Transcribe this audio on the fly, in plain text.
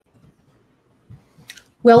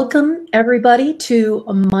Welcome, everybody, to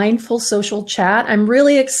a Mindful Social Chat. I'm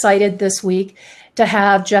really excited this week to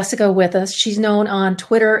have Jessica with us. She's known on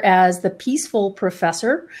Twitter as the Peaceful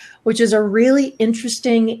Professor, which is a really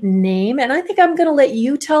interesting name. And I think I'm going to let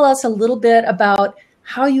you tell us a little bit about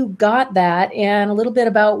how you got that and a little bit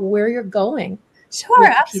about where you're going. Sure,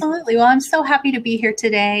 absolutely. Well, I'm so happy to be here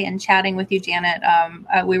today and chatting with you, Janet.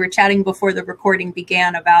 We were chatting before the recording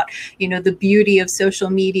began about, the beauty of social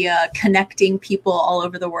media, connecting people all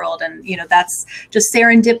over the world. And, that's just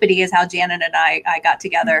serendipity is how Janet and I got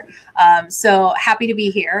together. So happy to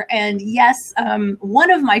be here. And yes,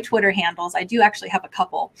 one of my Twitter handles, I do actually have a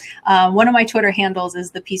couple. One of my Twitter handles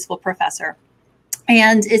is the Peaceful Professor.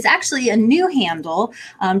 And it's actually a new handle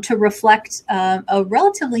to reflect a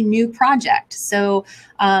relatively new project. So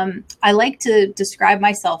I like to describe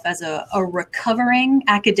myself as a recovering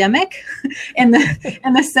academic in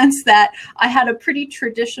the sense that I had a pretty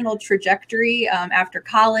traditional trajectory after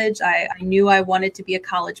college. I knew I wanted to be a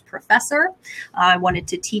college professor. I wanted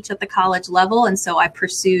to teach at the college level. And so I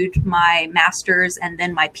pursued my master's and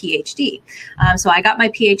then my PhD. So I got my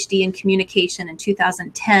PhD in communication in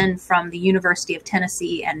 2010 from the University of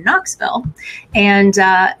Tennessee and Knoxville.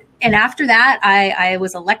 And after that, I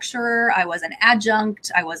was a lecturer, I was an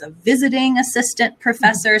adjunct, I was a visiting assistant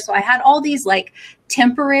professor. So I had all these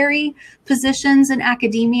temporary positions in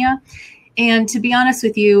academia. And to be honest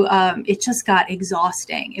with you, it just got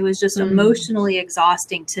exhausting. It was just emotionally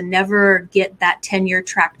exhausting to never get that tenure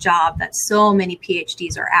track job that so many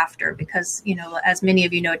PhDs are after, because, as many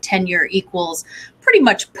of you know, tenure equals pretty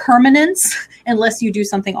much permanence unless you do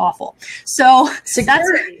something awful. So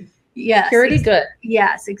security. Yes. Security good.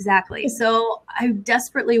 Yes, exactly. So I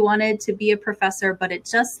desperately wanted to be a professor, but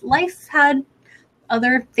life had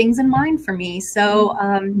other things in mind for me. So,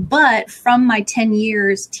 but from my 10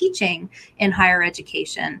 years teaching in higher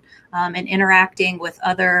education and interacting with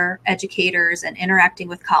other educators and interacting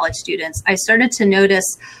with college students, I started to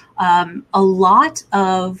notice a lot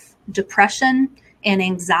of depression and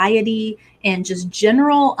anxiety and just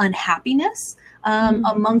general unhappiness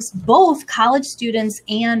amongst both college students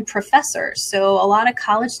and professors. So a lot of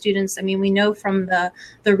college students, we know from the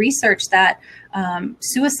research that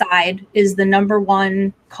suicide is the number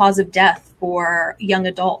one cause of death for young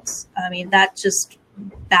adults. That just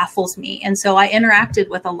baffles me. And so I interacted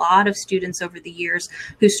with a lot of students over the years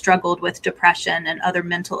who struggled with depression and other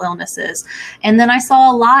mental illnesses. And then I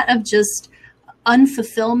saw a lot of just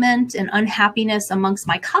unfulfillment and unhappiness amongst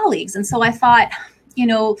my colleagues. And so I thought,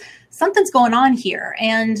 something's going on here.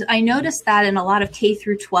 And I noticed that in a lot of K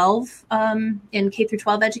through 12, in K through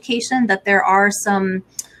 12 education, that there are some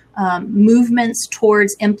movements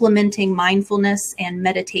towards implementing mindfulness and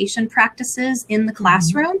meditation practices in the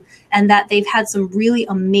classroom, and that they've had some really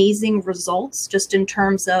amazing results just in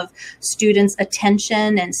terms of students'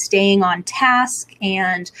 attention and staying on task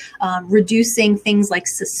and reducing things like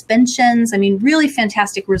suspensions. Really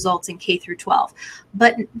fantastic results in K through 12.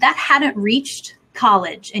 But that hadn't reached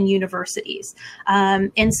college and universities.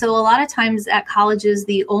 And so a lot of times at colleges,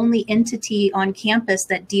 the only entity on campus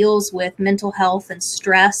that deals with mental health and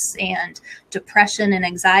stress and depression and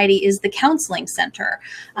anxiety is the counseling center.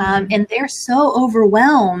 And they're so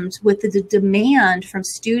overwhelmed with the demand from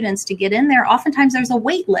students to get in there. Oftentimes there's a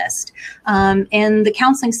wait list. And the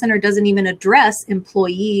counseling center doesn't even address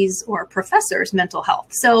employees or professors' mental health.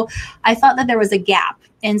 So I thought that there was a gap.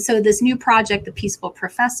 And so this new project, The Peaceful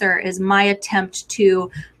Professor, is my attempt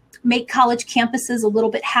to make college campuses a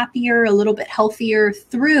little bit happier, a little bit healthier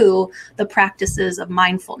through the practices of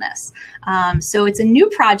mindfulness. So it's a new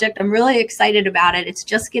project. I'm really excited about it. It's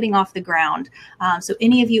just getting off the ground. So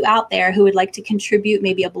any of you out there who would like to contribute,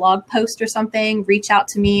 maybe a blog post or something, reach out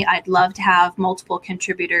to me. I'd love to have multiple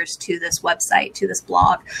contributors to this website, to this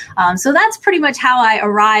blog. So that's pretty much how I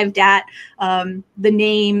arrived at the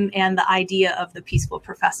name and the idea of the Peaceful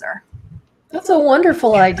Professor. That's a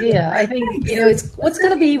wonderful idea. I think, it's what's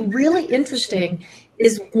going to be really interesting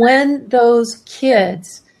is when those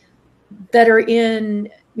kids that are in,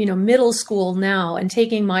 middle school now and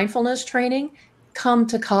taking mindfulness training come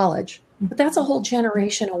to college. But that's a whole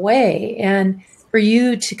generation away. And for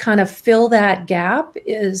you to kind of fill that gap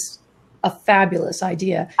is a fabulous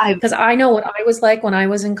idea. Because I know what I was like when I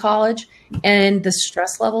was in college, and the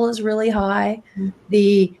stress level is really high.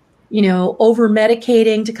 The over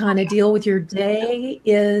medicating to kind of deal with your day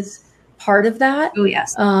is part of that. Oh,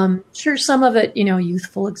 yes. Sure, some of it,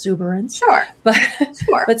 youthful exuberance. Sure.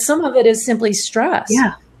 But some of it is simply stress.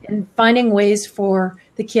 Yeah. And finding ways for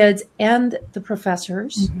the kids and the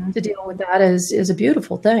professors to deal with that is a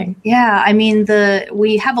beautiful thing. Yeah, I mean,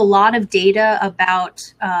 we have a lot of data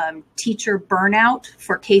about teacher burnout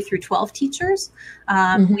for K through 12 teachers.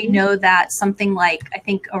 We know that something like, I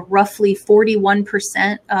think, roughly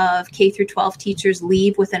 41% of K through 12 teachers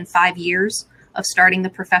leave within 5 years of starting the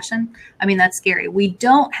profession. I mean, that's scary. We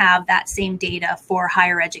don't have that same data for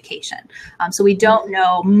higher education. So we don't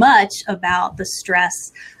know much about the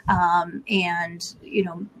stress and,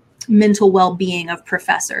 mental well-being of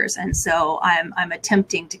professors. And so I'm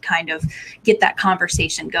attempting to kind of get that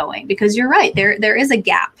conversation going, because you're right, there is a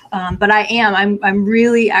gap. But I'm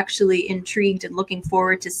really actually intrigued and looking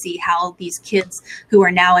forward to see how these kids who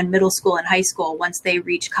are now in middle school and high school, once they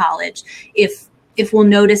reach college, if we'll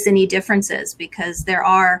notice any differences, because there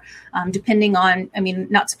are, depending on,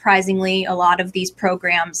 not surprisingly, a lot of these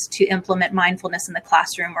programs to implement mindfulness in the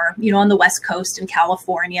classroom are, on the West Coast in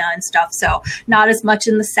California and stuff. So not as much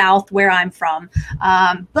in the South where I'm from.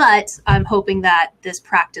 But I'm hoping that this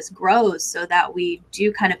practice grows so that we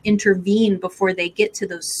do kind of intervene before they get to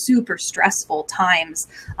those super stressful times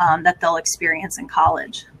that they'll experience in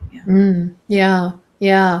college. Yeah.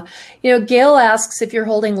 Yeah. Gail asks if you're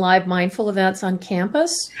holding live mindful events on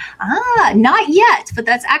campus. Not yet, but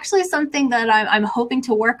that's actually something that I'm hoping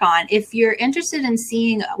to work on. If you're interested in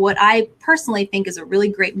seeing what I personally think is a really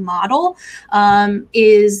great model,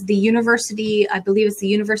 is the university, I believe it's the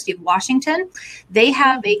University of Washington. They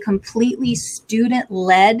have a completely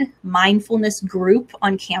student-led mindfulness group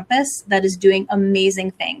on campus that is doing amazing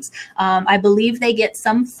things. I believe they get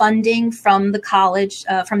some funding from the college,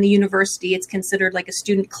 from the university. It's considered like a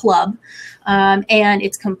student club, and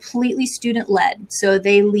it's completely student-led. So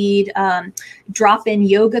they lead drop-in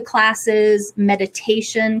yoga classes,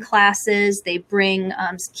 meditation classes. They bring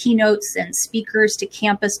keynotes and speakers to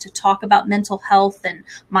campus to talk about mental health and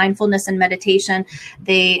mindfulness and meditation.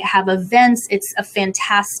 They have events. It's a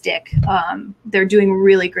fantastic, they're doing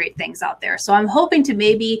really great things out there. So I'm hoping to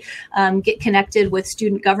maybe get connected with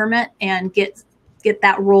student government and get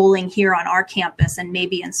that rolling here on our campus, and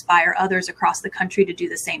maybe inspire others across the country to do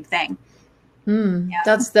the same thing.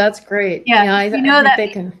 That's great. Yeah, I that they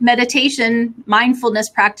can. Meditation, mindfulness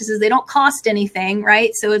practices, they don't cost anything,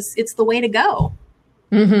 right? So it's the way to go.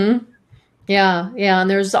 Yeah, and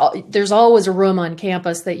there's always a room on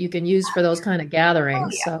campus that you can use for those kind of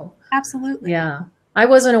gatherings. So absolutely. Yeah. I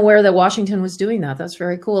wasn't aware that Washington was doing that. That's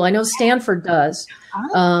very cool. I know Stanford does.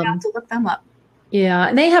 I have to look them up. Yeah,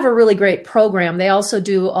 and they have a really great program. They also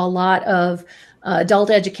do a lot of adult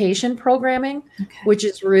education programming, which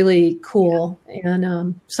is really cool.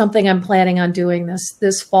 And something I'm planning on doing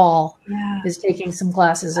this fall is taking some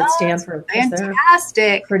classes at Stanford.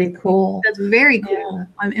 Fantastic. Pretty cool. That's very cool. Yeah.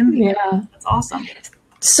 I'm envious. Yeah. That's awesome.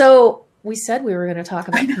 So we said we were going to talk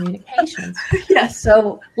about communications. Yes.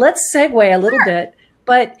 So let's segue a little bit.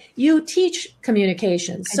 But you teach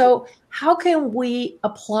communications. So how can we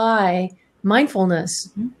apply mindfulness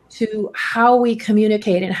to how we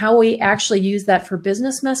communicate and how we actually use that for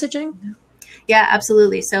business messaging? Yeah,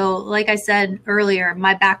 absolutely. So like I said earlier,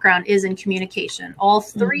 my background is in communication. All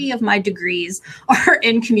three of my degrees are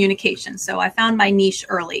in communication. So I found my niche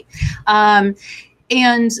early.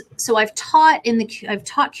 And so I've taught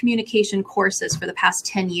communication courses for the past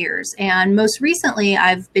 10 years. And most recently,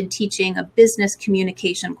 I've been teaching a business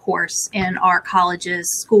communication course in our college's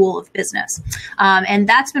School of Business. And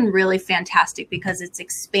that's been really fantastic because it's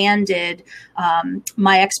expanded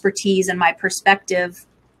my expertise and my perspective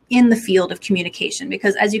in the field of communication,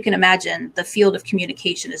 because as you can imagine, the field of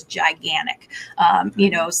communication is gigantic.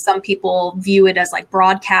 Some people view it as like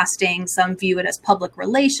broadcasting, some view it as public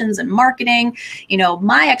relations and marketing.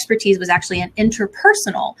 My expertise was actually in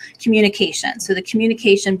interpersonal communication. So the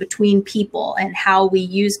communication between people and how we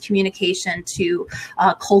use communication to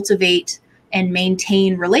cultivate and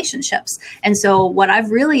maintain relationships. And so what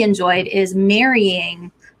I've really enjoyed is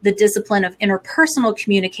marrying the discipline of interpersonal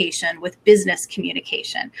communication with business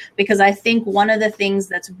communication, because I think one of the things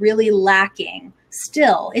that's really lacking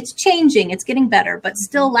still, it's changing, it's getting better, but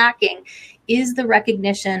still lacking, is the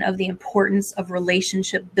recognition of the importance of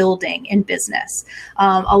relationship building in business.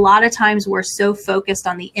 A lot of times we're so focused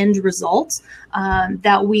on the end results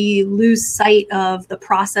that we lose sight of the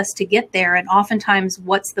process to get there. And oftentimes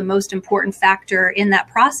what's the most important factor in that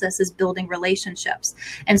process is building relationships.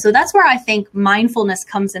 And so that's where I think mindfulness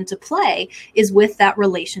comes into play, is with that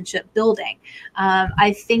relationship building.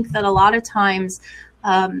 I think that a lot of times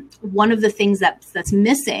one of the things that's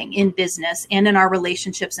missing in business and in our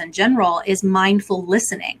relationships in general is mindful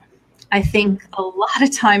listening. I think a lot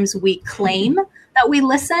of times we claim that we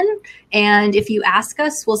listen. And if you ask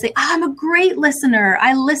us, we'll say, I'm a great listener.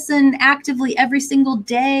 I listen actively every single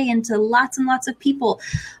day and to lots and lots of people.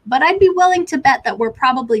 But I'd be willing to bet that we're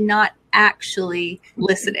probably not actually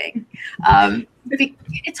listening.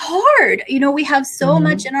 It's hard. We have so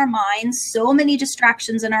much in our minds, so many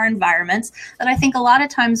distractions in our environments, that I think a lot of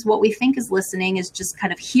times what we think is listening is just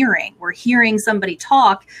kind of hearing. We're hearing somebody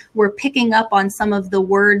talk. We're picking up on some of the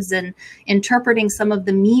words and interpreting some of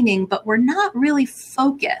the meaning, but we're not really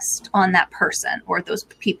focused on that person or those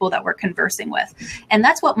people that we're conversing with. And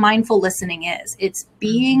that's what mindful listening is. It's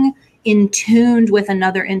being in tuned with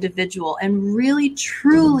another individual and really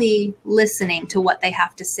truly listening to what they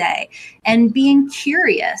have to say and being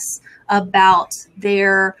curious about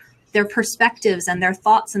their perspectives and their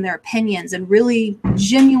thoughts and their opinions and really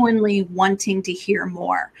genuinely wanting to hear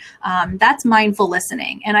more. That's mindful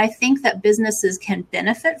listening. And I think that businesses can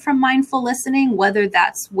benefit from mindful listening, whether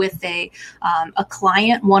that's with a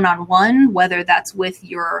client one-on-one, whether that's with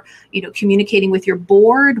your, communicating with your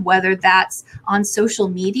board, whether that's on social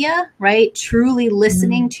media, right? Truly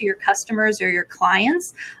listening to your customers or your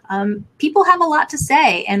clients. People have a lot to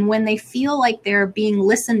say. And when they feel like they're being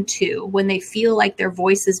listened to, when they feel like their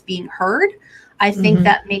voice is being heard, I think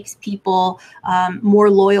that makes people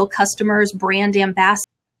more loyal customers, brand ambassadors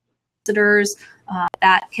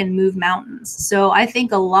that can move mountains. So I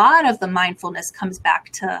think a lot of the mindfulness comes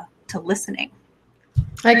back to listening.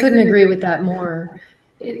 I couldn't agree with that more.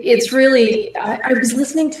 It's really, I was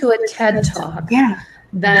listening to a TED Talk. Yeah.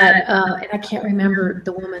 That, and I can't remember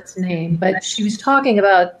the woman's name, but she was talking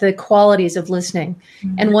about the qualities of listening.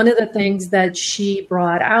 And one of the things that she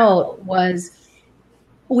brought out was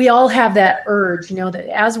we all have that urge, that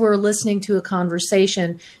as we're listening to a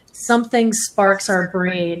conversation, something sparks our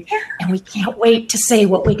brain and we can't wait to say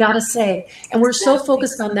what we got to say. And we're so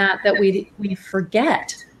focused on that we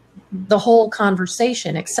forget the whole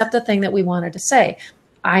conversation, except the thing that we wanted to say.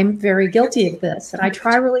 I'm very guilty of this, and I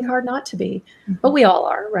try really hard not to be, but we all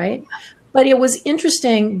are, right? But it was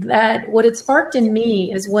interesting that what it sparked in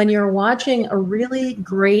me is when you're watching a really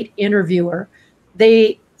great interviewer,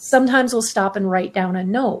 they sometimes will stop and write down a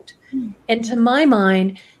note. And to my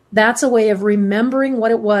mind, that's a way of remembering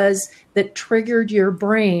what it was that triggered your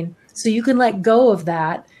brain, so you can let go of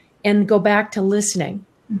that and go back to listening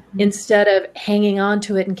instead of hanging on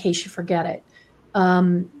to it in case you forget it.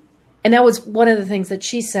 And that was one of the things that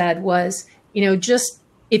she said was, just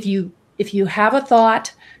if you have a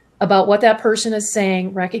thought about what that person is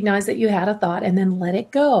saying, recognize that you had a thought and then let it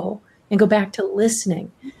go and go back to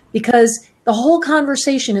listening, because the whole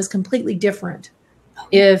conversation is completely different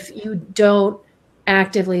if you don't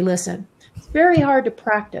actively listen. It's very hard to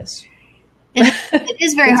practice. It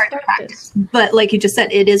is very hard to practice, but like you just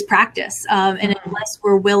said, it is practice. And unless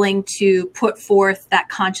we're willing to put forth that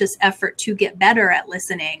conscious effort to get better at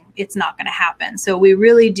listening, it's not going to happen. So we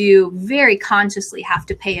really do very consciously have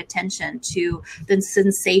to pay attention to the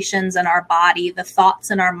sensations in our body, the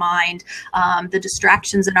thoughts in our mind, the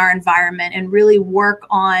distractions in our environment, and really work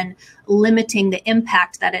on limiting the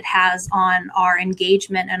impact that it has on our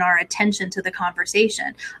engagement and our attention to the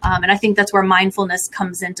conversation. And I think that's where mindfulness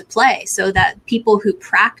comes into play, so that people who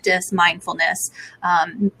practice mindfulness,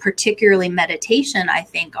 particularly meditation, I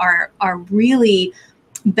think are really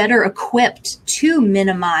better equipped to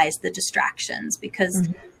minimize the distractions, because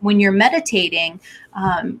when you're meditating,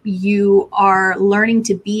 you are learning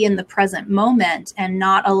to be in the present moment and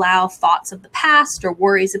not allow thoughts of the past or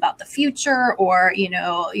worries about the future or,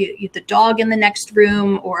 the dog in the next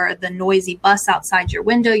room or the noisy bus outside your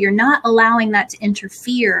window. You're not allowing that to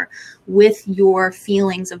interfere with your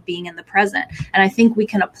feelings of being in the present. And I think we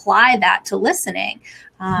can apply that to listening.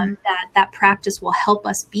 That practice will help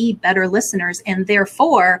us be better listeners and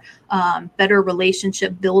therefore better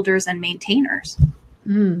relationship builders and maintainers.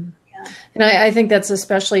 And I think that's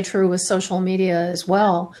especially true with social media as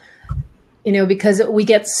well, because we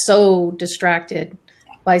get so distracted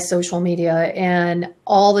by social media and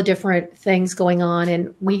all the different things going on,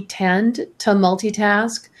 and we tend to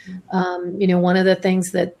multitask. One of the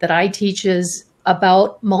things that I teach is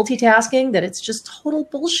about multitasking, that it's just total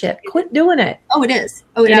bullshit. Quit doing it. Oh, it is.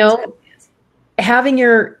 Oh, it absolutely is. Having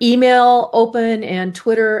your email open and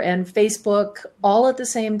Twitter and Facebook all at the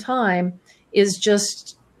same time is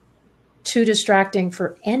just too distracting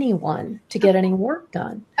for anyone to get any work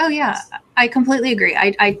done. Oh, yeah. I completely agree.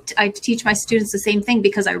 I teach my students the same thing,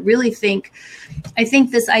 because I think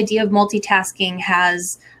this idea of multitasking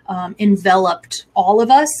has enveloped all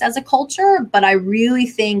of us as a culture, but I really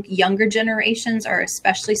think younger generations are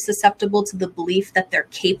especially susceptible to the belief that they're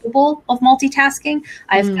capable of multitasking.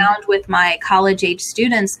 I've found with my college age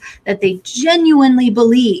students that they genuinely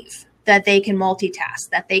believe that they can multitask,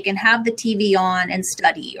 that they can have the TV on and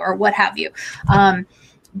study or what have you.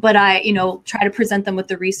 But I, try to present them with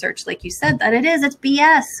the research, like you said, that it's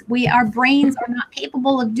BS. Our brains are not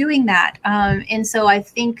capable of doing that. And so I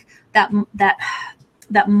think that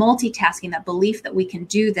multitasking, that belief that we can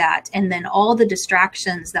do that, and then all the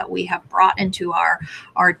distractions that we have brought into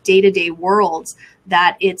our day-to-day worlds,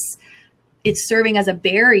 that it's serving as a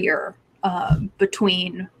barrier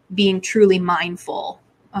between being truly mindful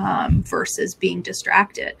versus being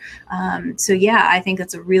distracted. So yeah, I think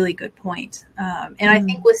that's a really good point. And I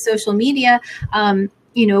think with social media, I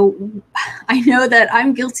know that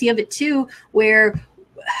I'm guilty of it too, where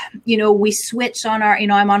we switch on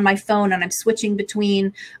I'm on my phone and I'm switching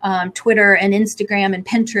between Twitter and Instagram and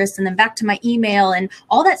Pinterest and then back to my email, and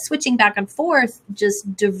all that switching back and forth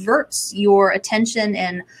just diverts your attention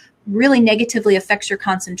and really negatively affects your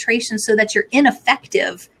concentration, so that you're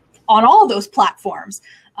ineffective on all those platforms.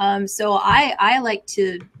 So I like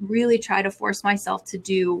to really try to force myself to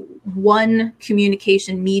do one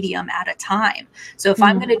communication medium at a time. So if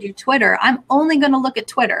I'm going to do Twitter, I'm only going to look at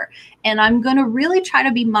Twitter, and I'm going to really try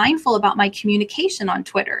to be mindful about my communication on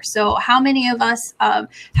Twitter. So how many of us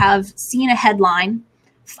have seen a headline,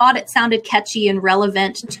 thought it sounded catchy and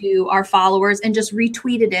relevant to our followers, and just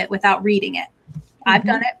retweeted it without reading it? I've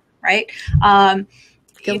done it, right?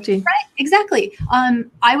 Guilty. Right, exactly.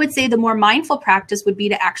 I would say the more mindful practice would be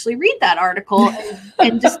to actually read that article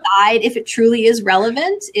and decide if it truly is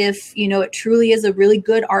relevant, if it truly is a really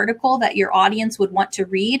good article that your audience would want to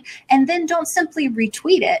read, and then don't simply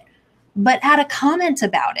retweet it, but add a comment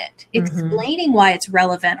about it, explaining why it's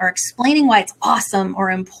relevant or explaining why it's awesome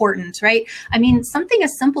or important, right? I mean, something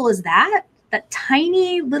as simple as that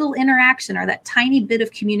tiny little interaction or that tiny bit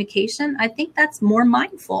of communication, I think that's more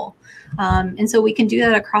mindful. And so we can do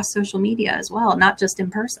that across social media as well, not just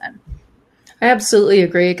in person. I absolutely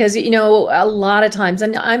agree. Because, a lot of times,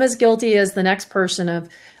 and I'm as guilty as the next person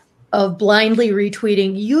of blindly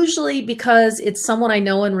retweeting, usually because it's someone I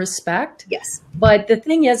know and respect. Yes. But the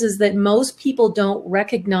thing is that most people don't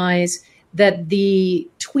recognize that the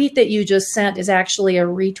tweet that you just sent is actually a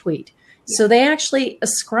retweet. So they actually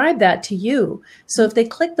ascribe that to you. So if they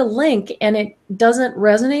click the link and it doesn't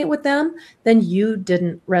resonate with them, then you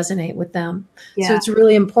didn't resonate with them. Yeah. So it's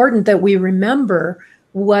really important that we remember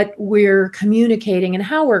what we're communicating and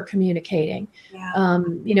how we're communicating. Yeah.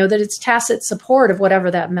 That it's tacit support of whatever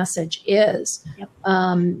that message is. Yep.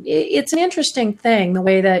 It's an interesting thing, the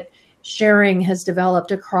way that sharing has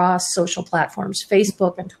developed across social platforms,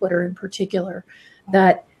 Facebook and Twitter in particular,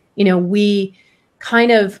 that, we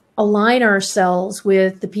kind of align ourselves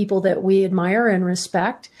with the people that we admire and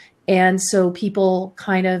respect. And so people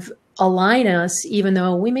kind of align us, even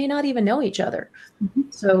though we may not even know each other.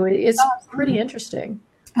 So it's pretty interesting.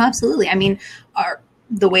 Absolutely. I mean,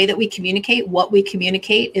 the way that we communicate, what we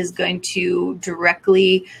communicate, is going to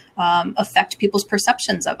directly affect people's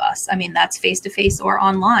perceptions of us. I mean, that's face-to-face or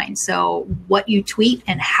online. So what you tweet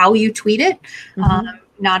and how you tweet it,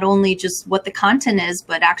 not only just what the content is,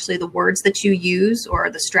 but actually the words that you use or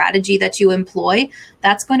the strategy that you employ,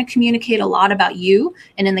 that's going to communicate a lot about you.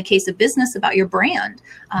 And in the case of business, about your brand.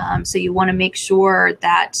 So you want to make sure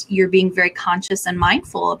that you're being very conscious and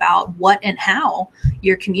mindful about what and how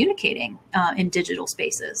you're communicating in digital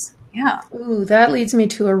spaces. Yeah. Ooh, that leads me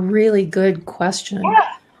to a really good question.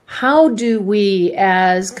 Yeah. How do we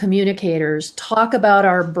as communicators talk about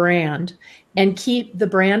our brand and keep the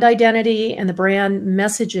brand identity and the brand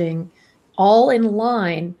messaging all in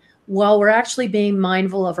line while we're actually being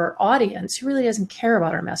mindful of our audience who really doesn't care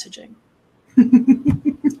about our messaging?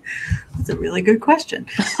 That's a really good question.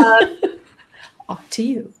 Off to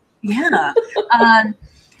you. Yeah.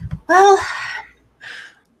 Well,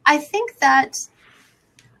 I think that,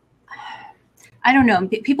 I don't know,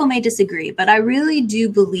 people may disagree, but I really do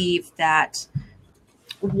believe that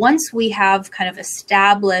once we have kind of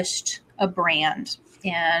established a brand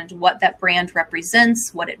and what that brand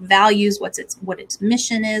represents, what it values, what its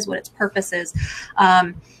mission is, what its purpose is,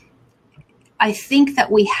 I think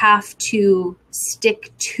that we have to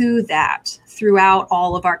stick to that throughout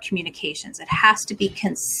all of our communications. It has to be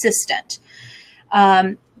consistent.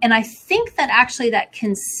 And I think that actually that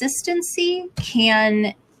consistency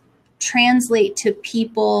can translate to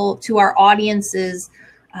people, to our audiences,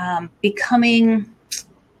 becoming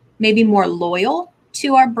maybe more loyal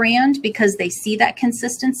to our brand because they see that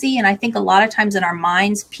consistency. And I think a lot of times in our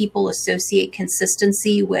minds, people associate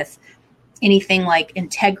consistency with anything like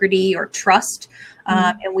integrity or trust.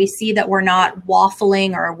 And we see that we're not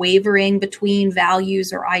waffling or wavering between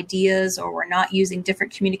values or ideas, or we're not using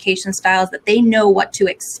different communication styles, that they know what to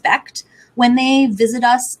expect when they visit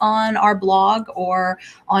us on our blog or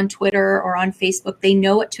on Twitter or on Facebook, they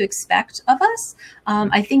know what to expect of us.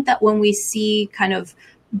 I think that when we see kind of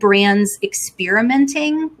brands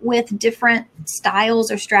experimenting with different styles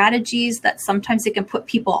or strategies, that sometimes it can put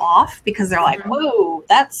people off because they're like, whoa,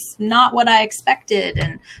 that's not what I expected.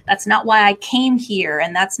 And that's not why I came here.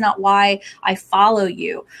 And that's not why I follow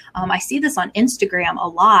you. I see this on Instagram a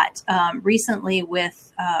lot recently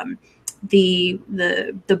with the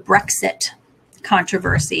Brexit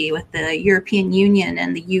controversy with the European Union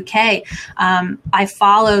and the UK. I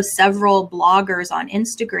follow several bloggers on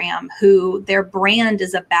Instagram who their brand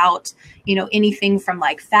is about, anything from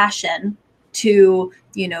like fashion to,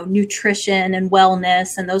 nutrition and wellness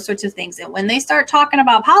and those sorts of things. And when they start talking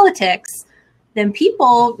about politics, then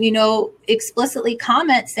people, explicitly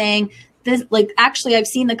comment saying this, like, actually, I've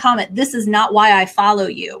seen the comment, this is not why I follow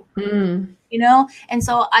you. And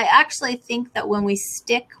so I actually think that when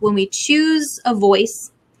we choose a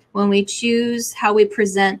voice, when we choose how we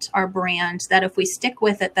present our brand, that if we stick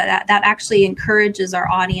with it, that actually encourages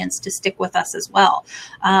our audience to stick with us as well.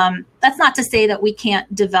 That's not to say that we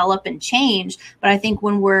can't develop and change, but I think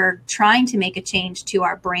when we're trying to make a change to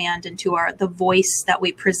our brand and to the voice that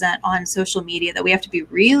we present on social media, that we have to be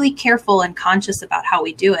really careful and conscious about how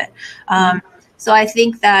we do it. So I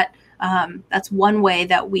think that that's one way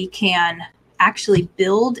that we can actually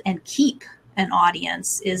build and keep an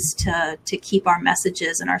audience, is to keep our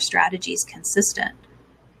messages and our strategies consistent.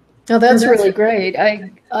 No, that's really great.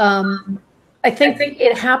 I think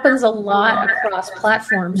it happens a lot across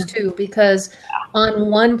platforms too, because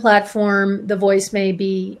on one platform, the voice may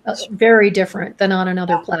be very different than on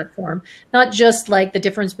another platform. Not just like the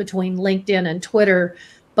difference between LinkedIn and Twitter,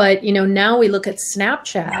 but now we look at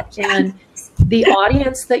Snapchat, and the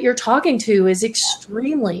audience that you're talking to is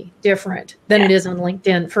extremely different than it is on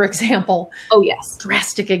LinkedIn, for example. Oh, yes.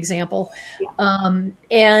 Drastic example. Yeah.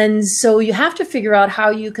 And so you have to figure out how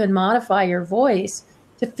you can modify your voice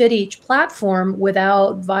to fit each platform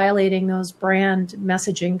without violating those brand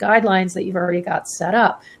messaging guidelines that you've already got set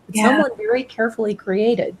up. But someone very carefully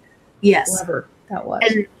created. Yes. Whoever that was.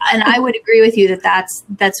 And I would agree with you that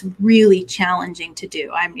that's really challenging to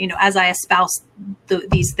do. I'm, as I espouse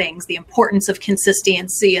these things, the importance of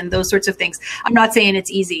consistency and those sorts of things, I'm not saying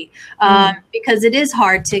it's easy, because it is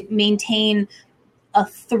hard to maintain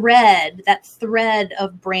that thread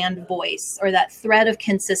of brand voice, or that thread of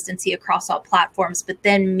consistency across all platforms, but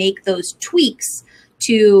then make those tweaks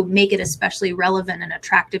to make it especially relevant and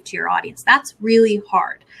attractive to your audience. That's really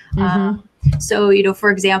hard. So, for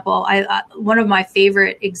example, one of my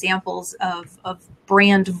favorite examples of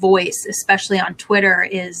brand voice, especially on Twitter,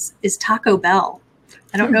 is Taco Bell.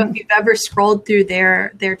 I don't know if you've ever scrolled through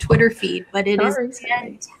their Twitter feed, but it is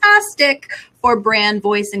fantastic for brand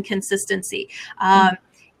voice and consistency.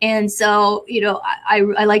 And so,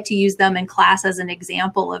 I like to use them in class as an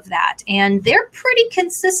example of that. And they're pretty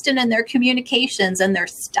consistent in their communications and their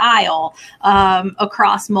style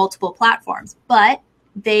across multiple platforms. But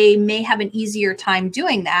they may have an easier time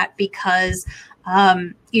doing that because,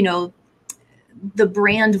 the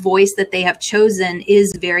brand voice that they have chosen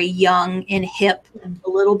is very young and hip, a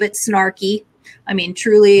little bit snarky. I mean,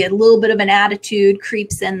 truly a little bit of an attitude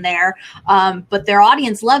creeps in there, but their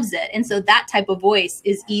audience loves it. And so that type of voice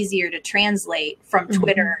is easier to translate from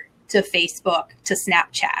Twitter to Facebook to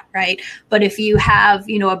Snapchat, right? But if you have,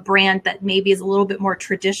 a brand that maybe is a little bit more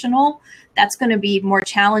traditional, that's going to be more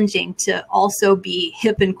challenging to also be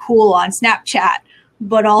hip and cool on Snapchat,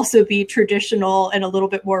 but also be traditional and a little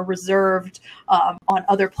bit more reserved on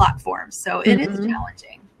other platforms. So it is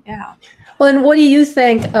challenging. Yeah. Well, and what do you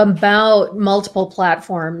think about multiple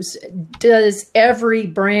platforms? Does every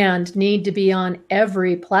brand need to be on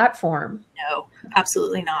every platform? No,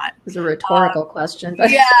 absolutely not. It's a rhetorical question. But.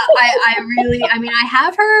 Yeah, I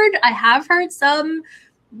have heard some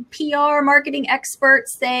PR marketing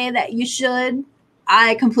experts say that you should.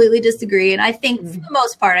 I completely disagree. And I think for the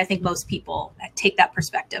most part, I think most people take that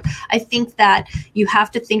perspective. I think that you have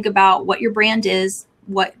to think about what your brand is,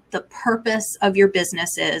 what the purpose of your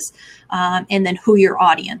business is, and then who your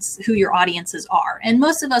audiences are. And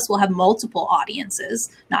most of us will have multiple audiences,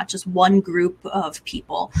 not just one group of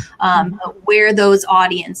people, but where those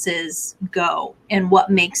audiences go and what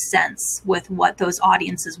makes sense with what those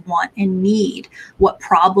audiences want and need, what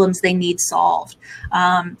problems they need solved.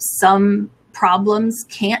 Some problems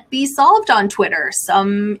can't be solved on Twitter.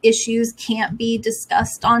 Some issues can't be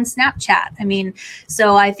discussed on Snapchat. I mean,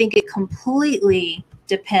 so I think it completely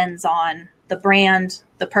depends on the brand,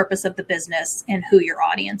 the purpose of the business, and who your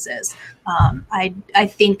audience is. I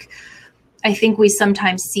think I think we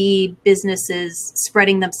sometimes see businesses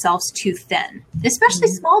spreading themselves too thin, especially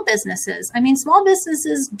small businesses. I mean, small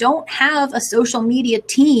businesses don't have a social media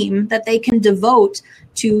team that they can devote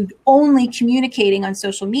to only communicating on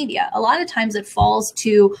social media. A lot of times it falls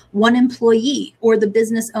to one employee or the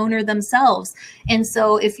business owner themselves. And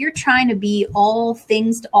so if you're trying to be all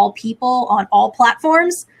things to all people on all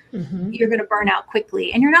platforms, you're going to burn out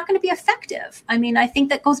quickly and you're not going to be effective. I mean, I think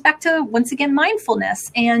that goes back to, once again,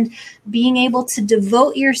 mindfulness and being able to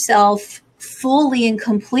devote yourself fully and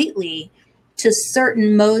completely to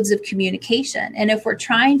certain modes of communication. And if we're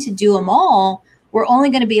trying to do them all, we're only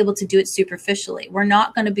going to be able to do it superficially. We're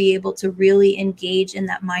not going to be able to really engage in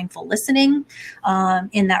that mindful listening,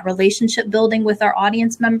 in that relationship building with our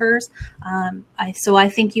audience members. So I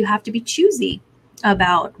think you have to be choosy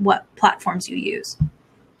about what platforms you use.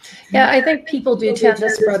 Yeah, I think people do tend to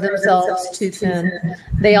spread themselves too thin.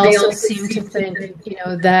 They also seem to think,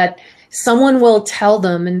 that someone will tell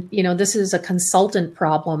them, and, this is a consultant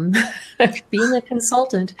problem, being a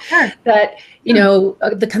consultant, that,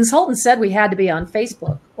 the consultant said we had to be on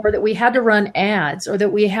Facebook, or that we had to run ads, or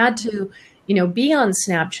that we had to, be on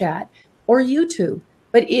Snapchat or YouTube.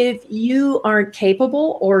 But if you aren't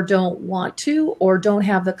capable or don't want to, or don't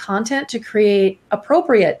have the content to create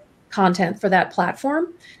appropriate content for that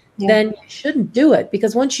platform, then you shouldn't do it,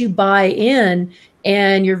 because once you buy in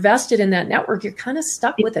and you're vested in that network, you're kind of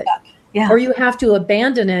stuck with it. Or you have to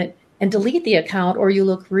abandon it and delete the account, or you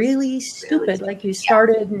look really stupid, like you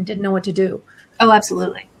started and didn't know what to do. Oh,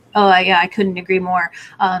 absolutely. Oh, yeah, I couldn't agree more.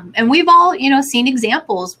 And we've all, seen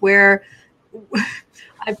examples where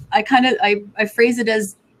I phrase it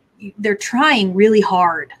as they're trying really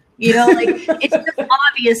hard. It's just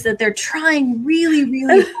obvious that they're trying really,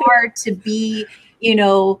 really hard to be,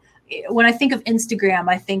 when I think of Instagram,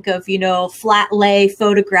 I think of, flat lay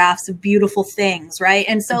photographs of beautiful things, right?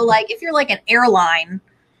 And so, if you're like an airline,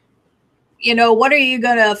 what are you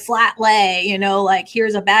going to flat lay?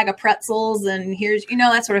 Here's a bag of pretzels and here's,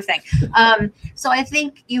 that sort of thing. So I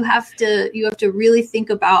think you have to really think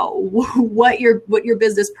about what your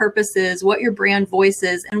business purpose is, what your brand voice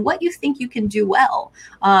is, and what you think you can do well,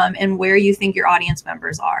 and where you think your audience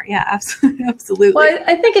members are. Yeah, absolutely. Well,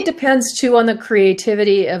 I think it depends too on the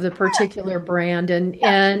creativity of the particular brand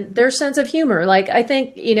and their sense of humor. I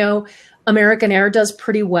think, American Air does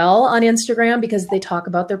pretty well on Instagram because they talk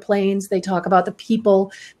about their planes, they talk about the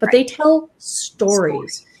people, but they tell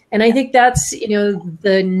stories. And I think that's,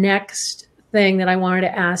 the next thing that I wanted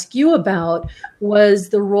to ask you about was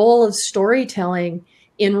the role of storytelling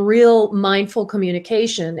in real mindful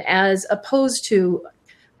communication, as opposed to,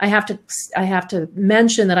 I have to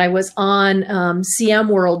mention that I was on CM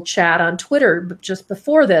World Chat on Twitter just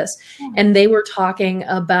before this, and they were talking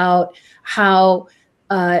about how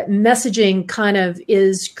messaging kind of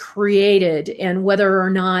is created and whether or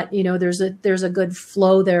not, there's a good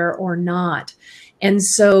flow there or not. And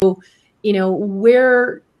so,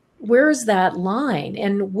 where's that line,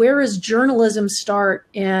 and where does journalism start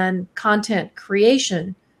and content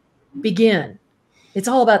creation begin? It's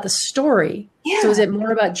all about the story. Yeah. So is it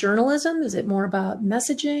more about journalism? Is it more about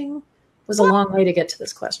messaging? It was a long way to get to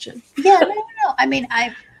this question. Yeah, no. I mean,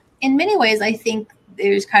 in many ways, I think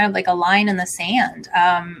there's kind of like a line in the sand.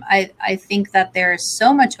 I think that there's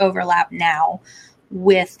so much overlap now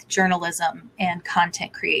with journalism and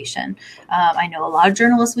content creation. I know a lot of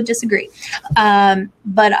journalists would disagree,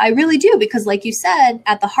 but I really do, because like you said,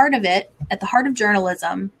 at the heart of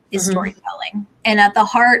journalism is storytelling. And at the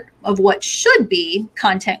heart of what should be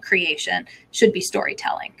content creation should be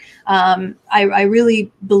storytelling. I really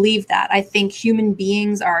believe that. I think human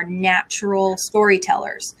beings are natural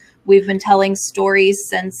storytellers. We've been telling stories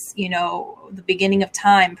since, the beginning of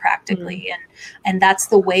time practically. And that's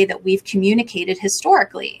the way that we've communicated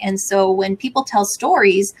historically. And so when people tell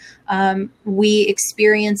stories, we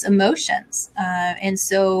experience emotions. And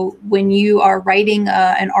so when you are writing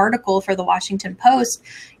an article for the Washington Post,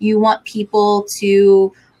 you want people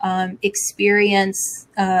to experience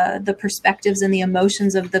the perspectives and the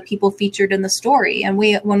emotions of the people featured in the story. And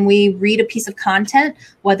when we read a piece of content,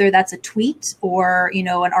 whether that's a tweet or,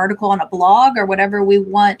 an article on a blog or whatever, we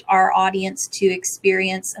want our audience to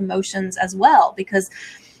experience emotions as well, because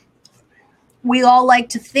we all like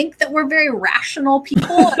to think that we're very rational people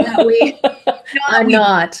and that we I'm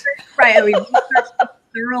not. Right. We research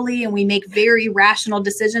thoroughly and we make very rational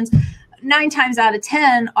decisions. 9 times out of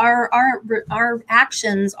 10, our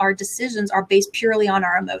actions, our decisions are based purely on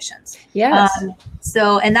our emotions. Yes.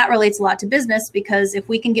 And that relates a lot to business, because if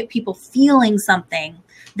we can get people feeling something,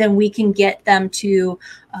 then we can get them to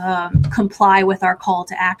comply with our call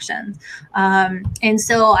to action. And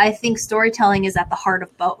so I think storytelling is at the heart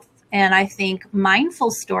of both. And I think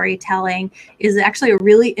mindful storytelling is actually a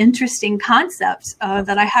really interesting concept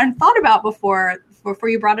that I hadn't thought about before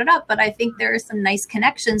you brought it up. But I think there are some nice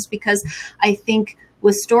connections, because I think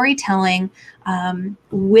with storytelling,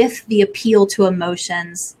 with the appeal to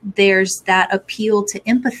emotions, there's that appeal to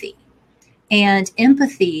empathy. And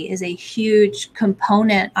empathy is a huge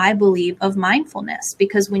component, I believe, of mindfulness,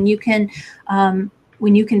 because when you can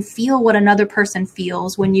feel what another person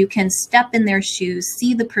feels, when you can step in their shoes,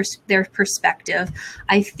 see their perspective,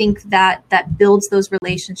 I think that builds those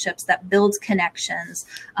relationships, that builds connections,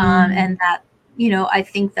 and that, I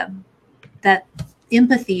think that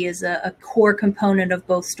empathy is a core component of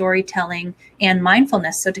both storytelling and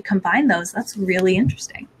mindfulness. So to combine those, that's really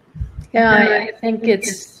interesting. Yeah,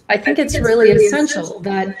 I think it's really essential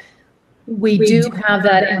that we do have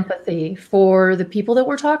that empathy for the people that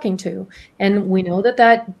we're talking to. And we know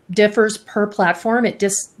that differs per platform. It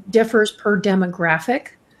differs per demographic.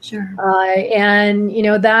 Sure. And,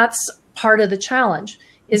 that's part of the challenge,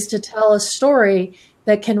 is to tell a story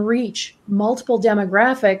that can reach multiple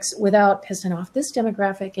demographics without pissing off this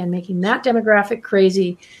demographic and making that demographic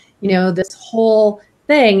crazy, this whole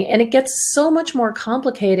thing. And it gets so much more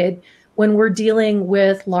complicated when we're dealing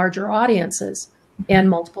with larger audiences and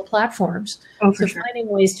multiple platforms. Oh, for sure. Finding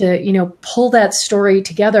ways to, pull that story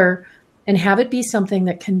together and have it be something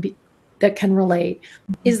that can relate.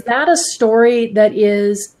 Is that a story that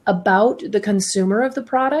is about the consumer of the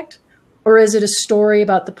product, or is it a story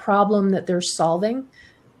about the problem that they're solving?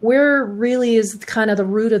 Where really is kind of the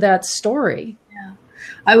root of that story? Yeah.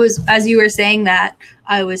 As you were saying that,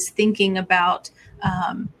 I was thinking about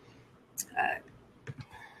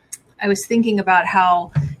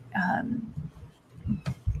how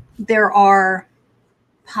there are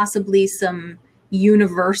possibly some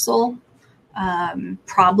universal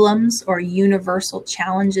problems or universal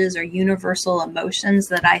challenges or universal emotions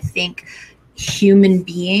that I think human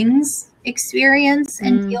beings experience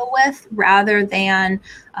and deal with, rather than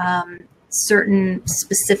certain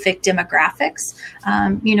specific demographics.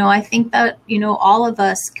 I think that, all of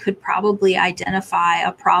us could probably identify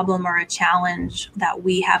a problem or a challenge that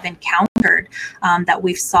we have encountered, that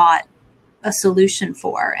we've sought a solution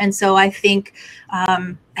for. And so I think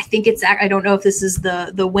it's, I don't know if this is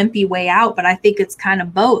the wimpy way out, but I think it's kind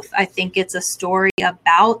of both. I think it's a story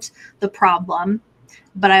about the problem,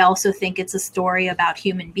 but I also think it's a story about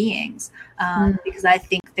human beings, because I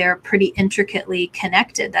think they're pretty intricately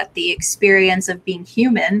connected, that the experience of being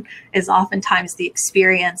human is oftentimes the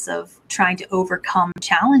experience of trying to overcome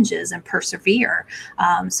challenges and persevere.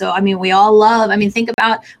 We all love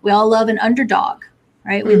an underdog,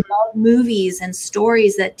 right? We love movies and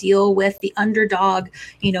stories that deal with the underdog,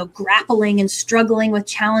 grappling and struggling with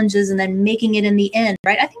challenges and then making it in the end,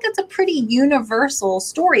 right? I think that's a pretty universal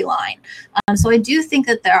storyline. So I do think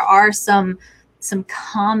that there are some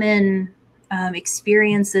common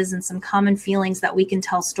experiences and some common feelings that we can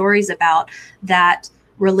tell stories about that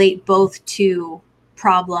relate both to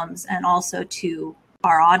problems and also to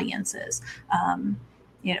our audiences.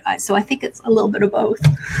 So I think it's a little bit of both.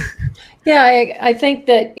 Yeah, I think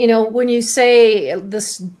that, when you say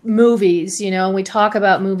this movies, and we talk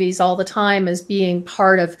about movies all the time as being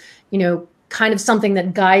part of, kind of something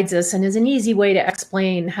that guides us and is an easy way to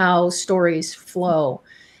explain how stories flow.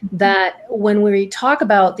 That when we talk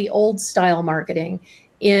about the old style marketing,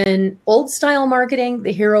 in old style marketing,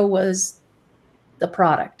 the hero was the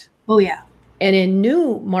product. Oh, yeah. And in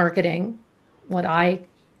new marketing, what I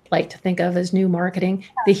like to think of as new marketing,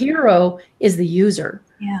 the hero is the user.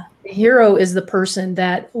 Yeah. The hero is the person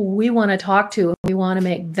that we want to talk to, and we want to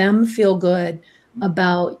make them feel good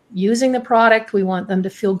about using the product. We want them to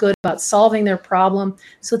feel good about solving their problem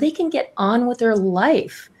so they can get on with their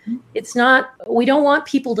life. We don't want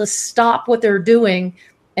people to stop what they're doing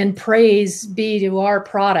and praise be to our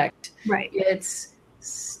product. Right. It's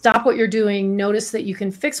stop what you're doing, notice that you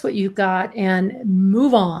can fix what you've got, and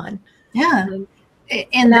move on. Yeah.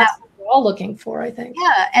 And that's what we're all looking for, I think.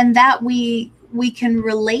 Yeah. And that we can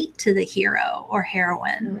relate to the hero or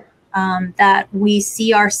heroine, that we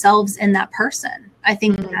see ourselves in that person. I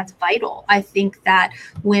think that's vital. I think that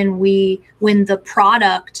when the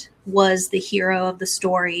product was the hero of the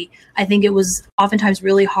story, I think it was oftentimes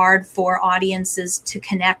really hard for audiences to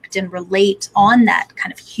connect and relate on that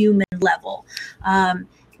kind of human level.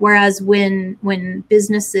 Whereas when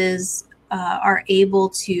businesses are able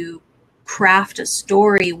to craft a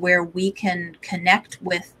story where we can connect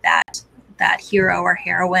with that hero or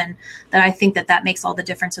heroine, that I think that makes all the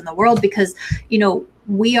difference in the world, because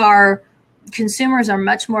we are consumers are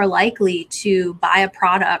much more likely to buy a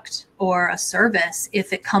product or a service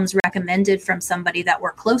if it comes recommended from somebody that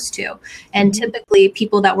we're close to. And typically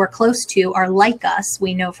people that we're close to are like us.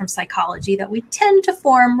 We know from psychology that we tend to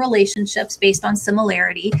form relationships based on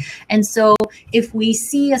similarity. And so if we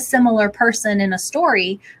see a similar person in a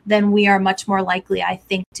story, then we are much more likely, I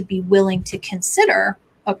think, to be willing to consider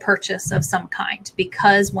a purchase of some kind.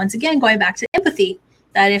 Because once again, going back to empathy,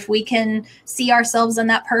 that if we can see ourselves in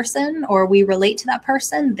that person or we relate to that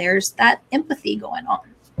person, there's that empathy going on.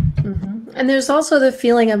 And there's also the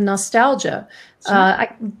feeling of nostalgia. Sure.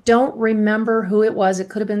 I don't remember who it was. It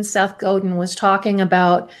could have been Seth Godin was talking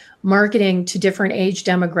about marketing to different age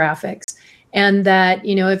demographics. And that,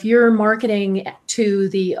 you know, if you're marketing to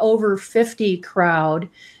the over 50 crowd,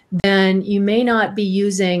 then you may not be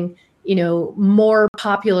using, you know, more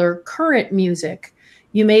popular current music.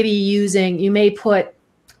 You may put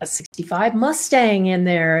a 65 Mustang in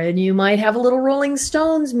there, and you might have a little Rolling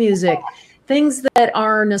Stones music, things that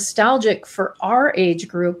are nostalgic for our age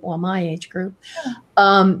group, well, my age group.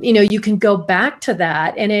 You know, you can go back to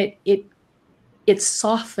that, and it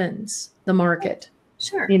softens the market,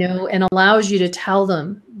 sure, you know, and allows you to tell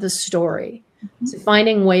them the story. So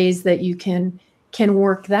finding ways that you can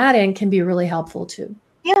work that in can be really helpful too.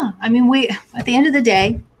 Yeah, I mean, at the end of the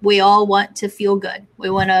day, we all want to feel good.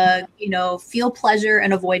 We want to, you know, feel pleasure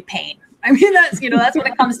and avoid pain. I mean, that's what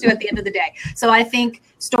it comes to at the end of the day. So I think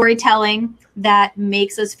storytelling that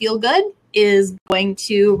makes us feel good is going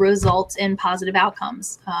to result in positive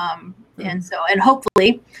outcomes. And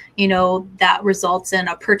hopefully, you know, that results in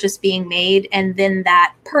a purchase being made, and then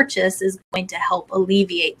that purchase is going to help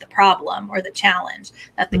alleviate the problem or the challenge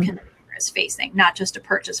that the consumer is facing, not just a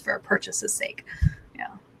purchase for a purchase's sake.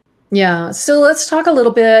 Yeah. So let's talk a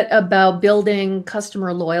little bit about building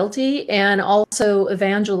customer loyalty and also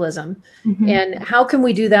evangelism. And how can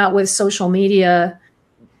we do that with social media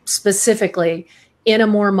specifically in a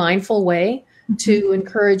more mindful way to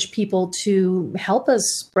encourage people to help us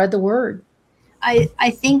spread the word? I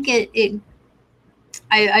think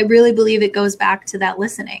I really believe it goes back to that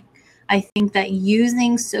listening. I think that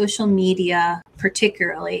using social media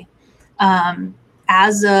particularly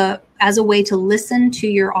as a way to listen to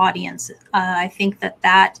your audience. I think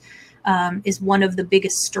that is one of the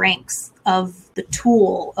biggest strengths of the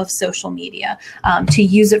tool of social media, to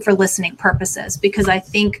use it for listening purposes. Because I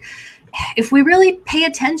think if we really pay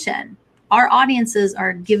attention, our audiences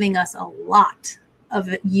are giving us a lot of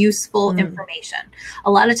useful information.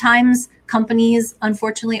 A lot of times companies,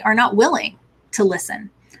 unfortunately, are not willing to listen.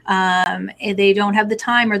 They don't have the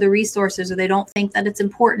time or the resources, or they don't think that it's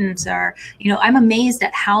important. Or, you know, I'm amazed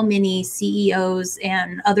at how many CEOs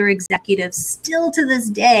and other executives still to this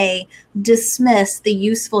day dismiss the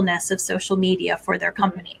usefulness of social media for their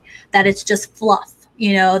company, that it's just fluff.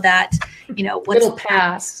 You know, that, you know, what's it'll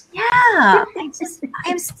pass. Yeah.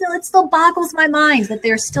 It still boggles my mind that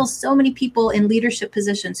there are still so many people in leadership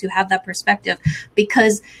positions who have that perspective,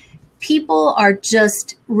 because people are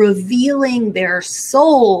just revealing their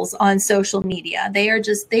souls on social media. They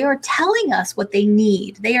are telling us what they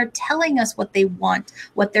need. They are telling us what they want,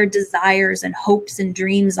 what their desires and hopes and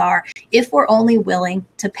dreams are, if we're only willing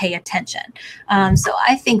to pay attention. So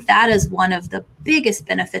I think that is one of the biggest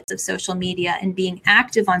benefits of social media and being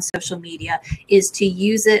active on social media, is to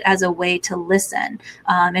use it as a way to listen,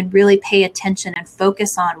 and really pay attention and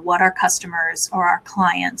focus on what our customers or our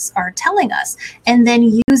clients are telling us, and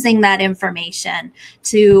then using that information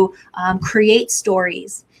to create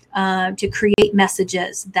stories, to create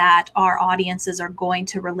messages that our audiences are going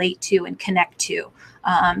to relate to and connect to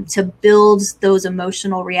build those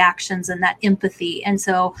emotional reactions and that empathy. And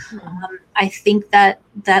so I think that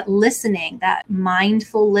listening, that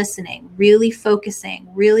mindful listening, really focusing,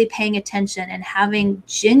 really paying attention, and having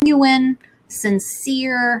genuine,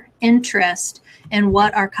 sincere interest in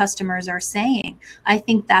what our customers are saying, I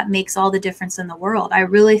think that makes all the difference in the world. I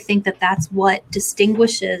really think that that's what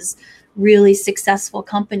distinguishes really successful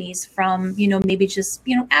companies from, you know, maybe just,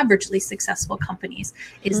 you know, averagely successful companies,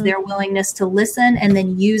 is their willingness to listen and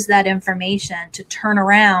then use that information to turn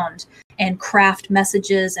around and craft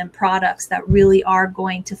messages and products that really are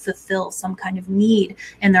going to fulfill some kind of need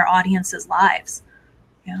in their audience's lives.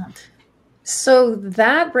 Yeah. So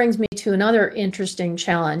that brings me to another interesting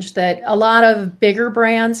challenge that a lot of bigger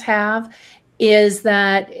brands have, is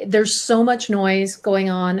that there's so much noise going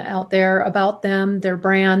on out there about them, their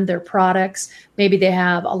brand, their products. Maybe they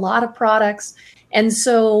have a lot of products. And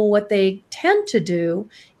so what they tend to do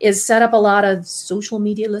is set up a lot of social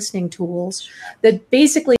media listening tools that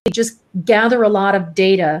basically just gather a lot of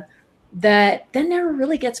data that then never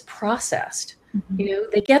really gets processed.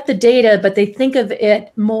 They get the data, but they think of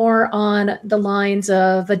it more on the lines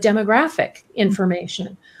of a demographic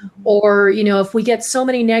information. Or, if we get so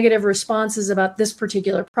many negative responses about this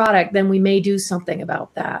particular product, then we may do something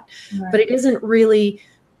about that. Right. But it isn't really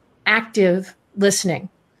active listening.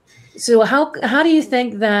 So how do you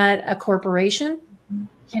think that a corporation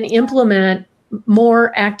can implement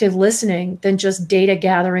more active listening than just data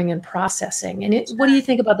gathering and processing? And what do you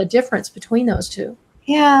think about the difference between those two?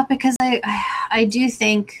 Yeah, because I do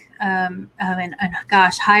think,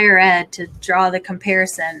 gosh, higher ed, to draw the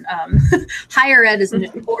comparison, higher ed is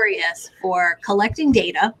notorious for collecting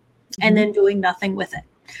data and then doing nothing with it.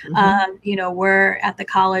 We're at the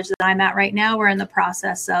college that I'm at right now. We're in the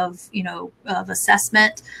process of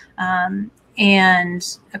assessment and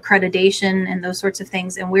accreditation and those sorts of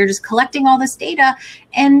things. And we're just collecting all this data.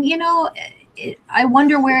 And, I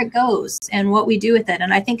wonder where it goes and what we do with it.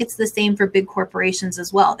 And I think it's the same for big corporations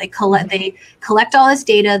as well. They collect all this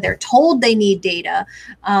data. They're told they need data,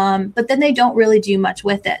 but then they don't really do much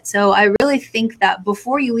with it. So I really think that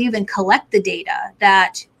before you even collect the data,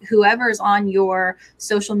 that whoever's on your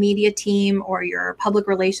social media team or your public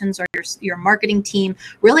relations or your marketing team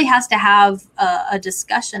really has to have a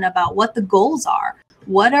discussion about what the goals are.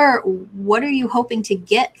 What are you hoping to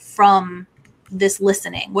get from this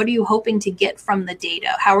listening? What are you hoping to get from the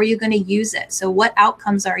data? How are you going to use it? So what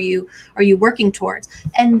outcomes are you working towards?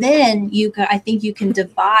 And then I think you can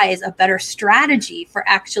devise a better strategy for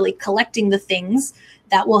actually collecting the things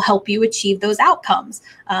that will help you achieve those outcomes.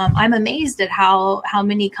 I'm amazed at how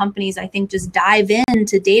many companies, I think, just dive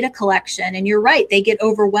into data collection. And you're right, they get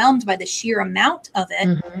overwhelmed by the sheer amount of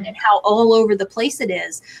it and how all over the place it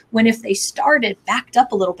is. When if they backed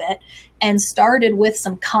up a little bit and started with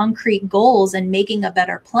some concrete goals and making a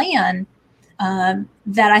better plan,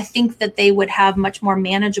 that I think that they would have much more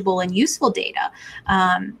manageable and useful data.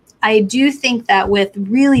 I do think that with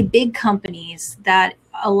really big companies, that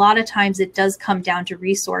a lot of times it does come down to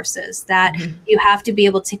resources, that you have to be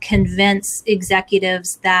able to convince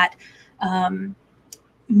executives that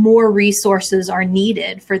more resources are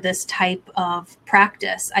needed for this type of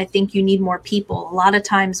practice. I think you need more people. A lot of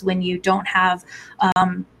times when you don't have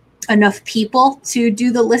enough people to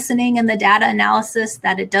do the listening and the data analysis,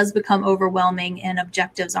 that it does become overwhelming and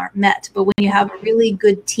objectives aren't met. But when you have a really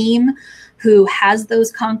good team who has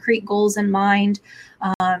those concrete goals in mind,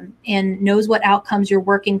 and knows what outcomes you're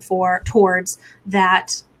working towards,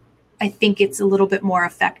 that I think it's a little bit more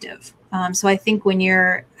effective. So I think when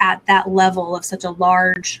you're at that level of such a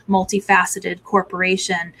large, multifaceted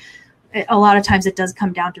corporation, a lot of times it does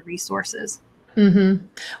come down to resources.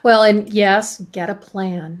 Well, and yes, get a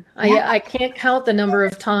plan. Yeah. I can't count the number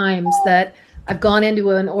of times that I've gone into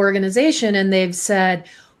an organization and they've said,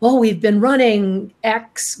 well, we've been running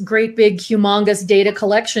X great big humongous data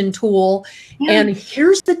collection tool, and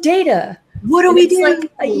here's the data. What do we do? It's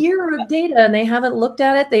like a year of data and they haven't looked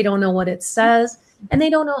at it. They don't know what it says and they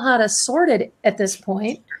don't know how to sort it at this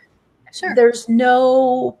point. Sure. There's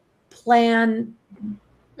no plan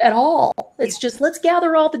at all. It's just, let's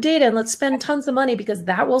gather all the data and let's spend tons of money because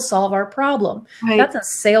that will solve our problem. Right. That's a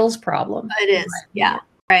sales problem. It is. Right. Yeah.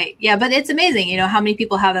 Right. Yeah. But it's amazing, how many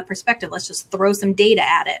people have that perspective. Let's just throw some data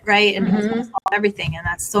at it. Right. And it's going to solve everything. And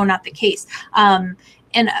that's so not the case.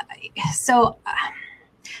 So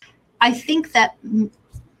I think that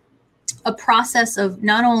a process of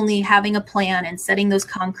not only having a plan and setting those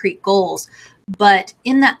concrete goals, but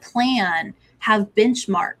in that plan, have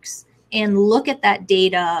benchmarks and look at that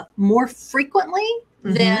data more frequently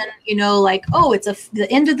than, it's the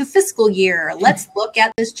end of the fiscal year. Let's look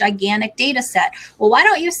at this gigantic data set. Well, why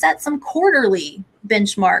don't you set some quarterly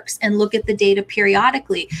benchmarks and look at the data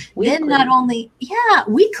periodically? Weekly. Then not only,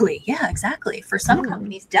 weekly. Yeah, exactly. For some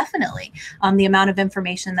companies, definitely the amount of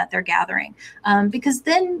information that they're gathering. Because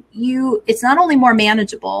then it's not only more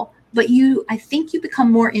manageable, but I think you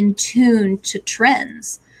become more in tune to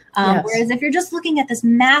trends. Yes. Whereas if you're just looking at this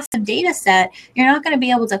massive data set, you're not going to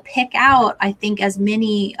be able to pick out, I think, as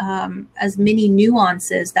many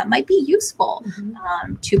nuances that might be useful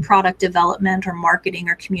to product development or marketing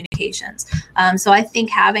or communications. So I think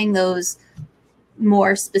having those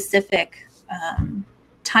more specific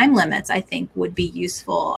time limits, I think, would be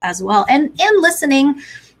useful as well. And listening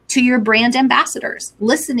to your brand ambassadors.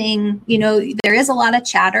 Listening, there is a lot of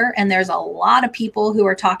chatter and there's a lot of people who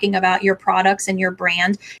are talking about your products and your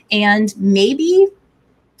brand, and maybe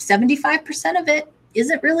 75% of it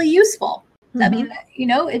isn't really useful. I mean,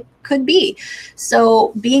 it could be.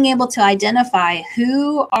 So being able to identify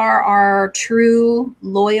who are our true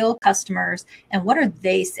loyal customers and what are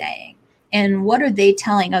they saying? and what are they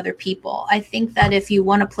telling other people? I think that if you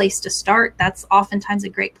want a place to start, that's oftentimes a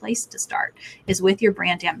great place to start, is with your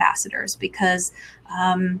brand ambassadors, because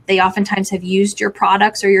they oftentimes have used your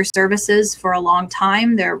products or your services for a long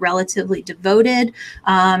time. They're relatively devoted.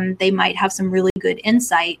 They might have some really good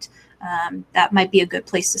insight. That might be a good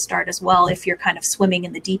place to start as well if you're kind of swimming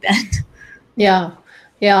in the deep end. Yeah.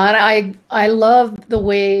 Yeah. And I love the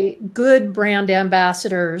way good brand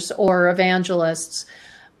ambassadors or evangelists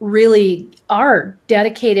really are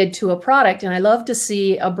dedicated to a product. And I love to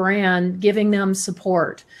see a brand giving them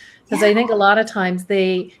support, because I think a lot of times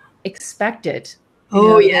they expect it.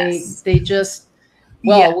 Yes. They just,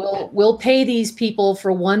 we'll pay these people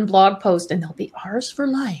for one blog post and they'll be ours for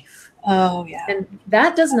life. Oh, yeah. And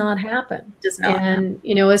that does not happen. Does not. And,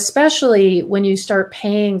 especially when you start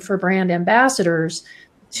paying for brand ambassadors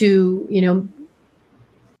to,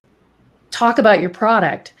 talk about your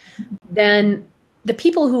product, then the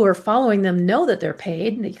people who are following them know that they're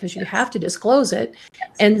paid, because you have to disclose it.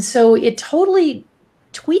 And so it totally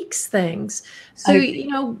tweaks things. So,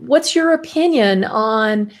 what's your opinion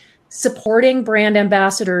on supporting brand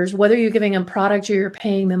ambassadors, whether you're giving them product or you're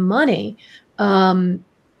paying them money?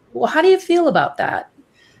 Well, how do you feel about that?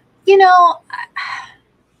 I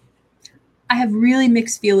have really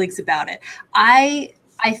mixed feelings about it. I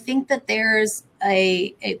think that there's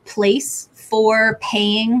a place for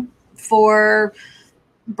paying for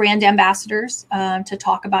brand ambassadors to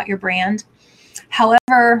talk about your brand.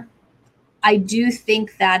 However, I do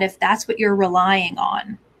think that if that's what you're relying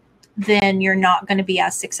on, then you're not going to be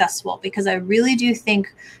as successful, because I really do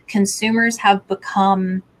think consumers have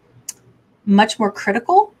become much more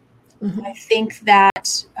critical. Mm-hmm. I think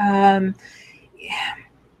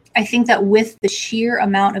that with the sheer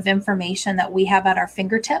amount of information that we have at our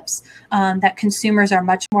fingertips, that consumers are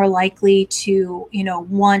much more likely to,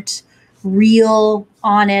 want real,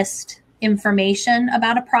 honest information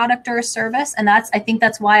about a product or a service. And I think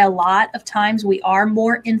that's why a lot of times we are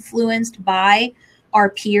more influenced by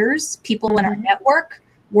our peers, people in our network,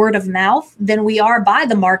 word of mouth, than we are by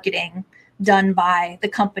the marketing done by the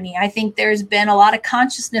company. I think there's been a lot of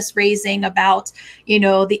consciousness raising about,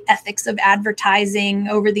 the ethics of advertising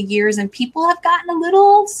over the years, and people have gotten a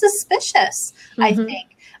little suspicious, I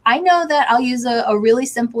think. I know that I'll use a really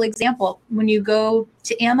simple example. When you go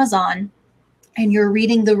to Amazon and you're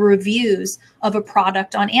reading the reviews of a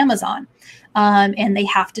product on Amazon, and they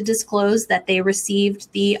have to disclose that they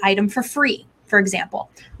received the item for free, for example.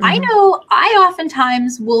 I know I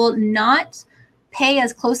oftentimes will not pay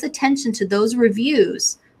as close attention to those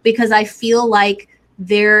reviews, because I feel like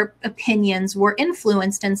their opinions were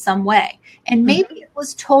influenced in some way. And maybe it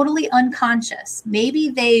was totally unconscious. Maybe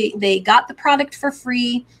they got the product for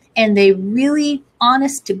free and they really,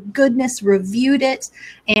 honest to goodness, reviewed it,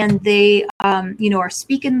 and they are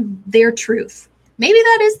speaking their truth. Maybe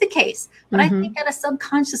that is the case, but I think at a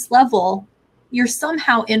subconscious level, you're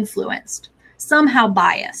somehow influenced, somehow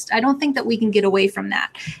biased. I don't think that we can get away from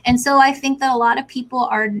that. And so I think that a lot of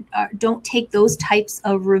people don't take those types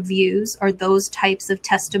of reviews or those types of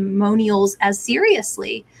testimonials as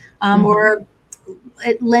seriously, or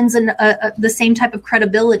it lends the same type of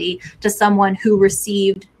credibility to someone who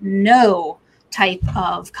received no type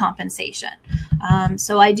of compensation.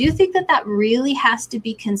 So I do think that really has to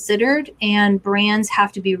be considered, and brands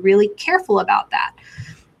have to be really careful about that.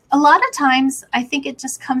 A lot of times, I think it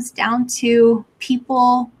just comes down to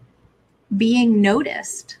people being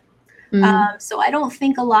noticed. So I don't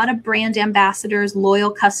think a lot of brand ambassadors,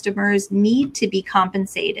 loyal customers, need to be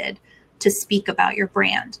compensated to speak about your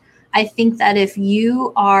brand. I think that if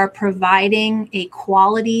you are providing a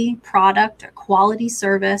quality product or quality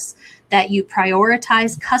service, that you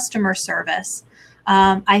prioritize customer service,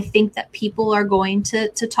 I think that people are going to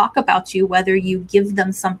talk about you, whether you give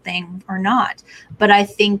them something or not. But I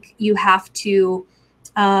think you have to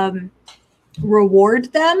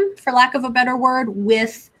reward them, for lack of a better word,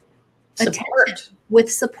 with attention, with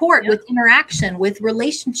support, with interaction, with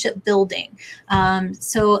relationship building.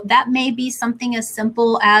 So that may be something as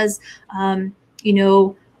simple as,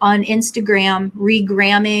 on Instagram,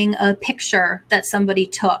 regramming a picture that somebody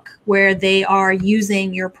took where they are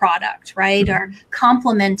using your product, right? Or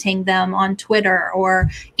complimenting them on Twitter, or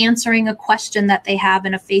answering a question that they have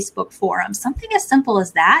in a Facebook forum. Something as simple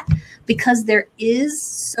as that, because there is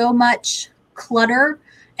so much clutter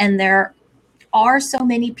and there are so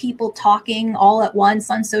many people talking all at once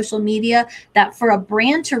on social media, that for a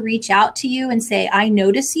brand to reach out to you and say, I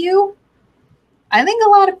notice you, I think a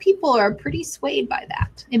lot of people are pretty swayed by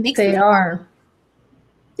that. It makes they are.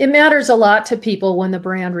 It matters a lot to people when the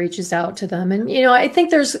brand reaches out to them. And, I think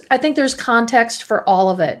there's context for all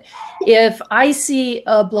of it. If I see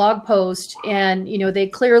a blog post and, they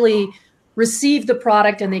clearly received the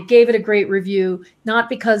product and they gave it a great review, not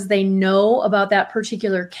because they know about that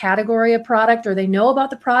particular category of product or they know about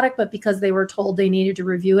the product, but because they were told they needed to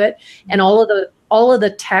review it. And all of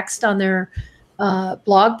the text on their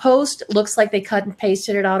blog post looks like they cut and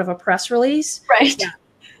pasted it out of a press release. Right. Yeah.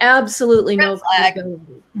 Absolutely no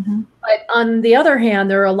credibility. Mm-hmm. But on the other hand,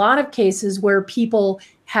 there are a lot of cases where people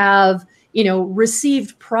have,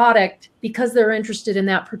 received product because they're interested in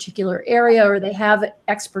that particular area or they have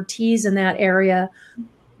expertise in that area.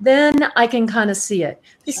 Then I can kind of see it.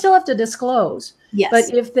 They still have to disclose. Yes.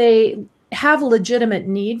 But if they have a legitimate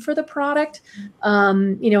need for the product,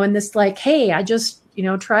 and this like, hey, I just,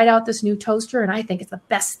 tried out this new toaster and I think it's the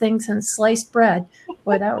best thing since sliced bread.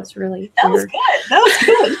 Boy, that was really that weird. Was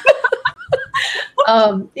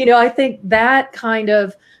good. I think that kind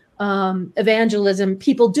of evangelism,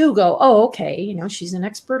 people do go, oh, okay, she's an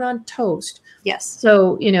expert on toast. Yes.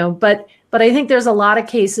 So, but I think there's a lot of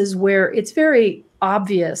cases where it's very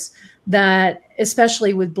obvious that,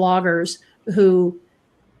 especially with bloggers who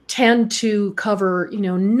tend to cover,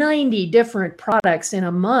 90 different products in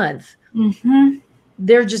a month, mm-hmm.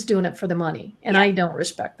 they're just doing it for the money. And yeah. I don't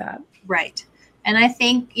respect that. Right. And I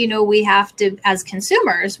think, we have to, as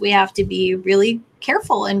consumers, we have to be really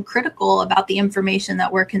careful and critical about the information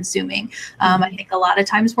that we're consuming. I think a lot of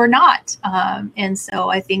times we're not. And so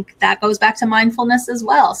I think that goes back to mindfulness as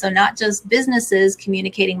well. So not just businesses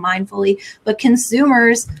communicating mindfully, but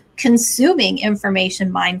consumers consuming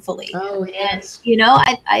information mindfully. Oh, yes. And,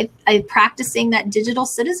 I practicing that digital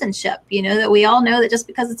citizenship, that we all know that just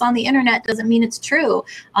because it's on the internet doesn't mean it's true.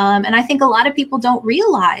 And I think a lot of people don't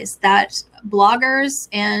realize that bloggers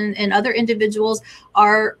and other individuals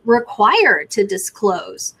are required to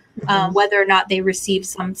disclose whether or not they receive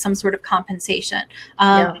some sort of compensation.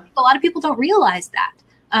 A lot of people don't realize that.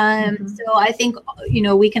 So I think,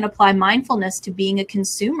 we can apply mindfulness to being a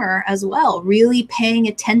consumer as well, really paying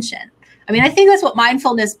attention. I mean, I think that's what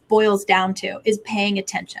mindfulness boils down to, is paying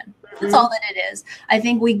attention. That's all that it is. I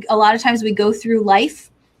think a lot of times we go through life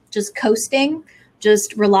just coasting,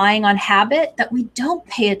 just relying on habit, that we don't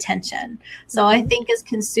pay attention. So I think as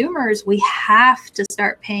consumers, we have to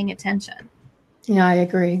start paying attention. Yeah, I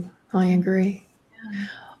agree. Yeah.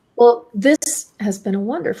 Well, this has been a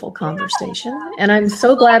wonderful conversation, and I'm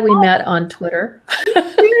so glad we met on Twitter.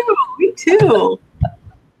 Me too.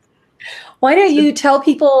 Why don't you tell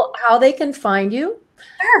people how they can find you?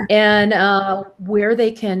 Sure. And where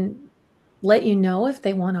they can let you know if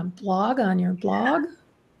they want to blog on your blog?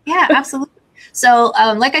 Yeah, absolutely. So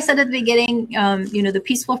like I said at the beginning, the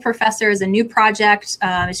Peaceful Professor is a new project.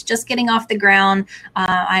 It's just getting off the ground.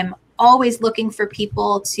 I'm always looking for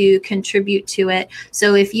people to contribute to it.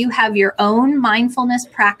 So if you have your own mindfulness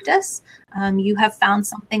practice, you have found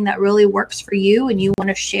something that really works for you and you want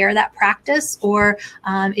to share that practice, or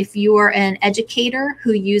if you're an educator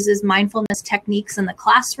who uses mindfulness techniques in the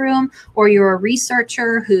classroom, or you're a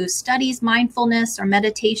researcher who studies mindfulness or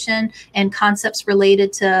meditation and concepts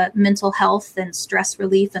related to mental health and stress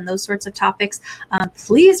relief and those sorts of topics,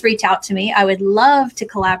 please reach out to me. I would love to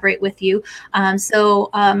collaborate with you. So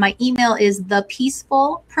my email is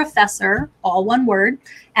thepeacefulprofessor, all one word,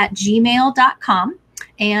 @gmail.com.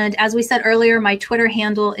 And as we said earlier, my Twitter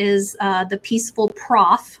handle is the Peaceful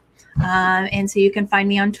Prof. And so you can find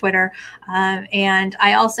me on Twitter. And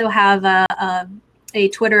I also have a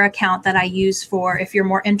Twitter account that I use for if you're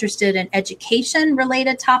more interested in education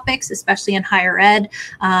related topics, especially in higher ed.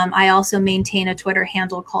 I also maintain a Twitter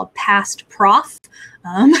handle called Past Prof.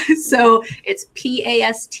 So it's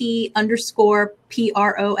PAST_PROF.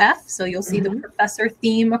 So you'll see the professor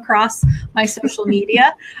theme across my social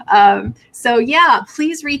media. So yeah,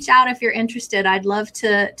 please reach out if you're interested. I'd love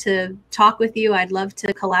to talk with you. I'd love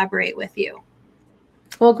to collaborate with you.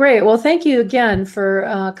 Well, great. Well, thank you again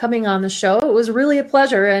for coming on the show. It was really a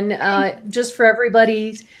pleasure. And just for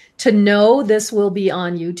everybody to know, this will be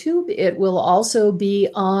on YouTube. It will also be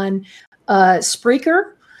on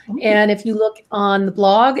Spreaker. And if you look on the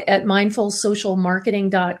blog at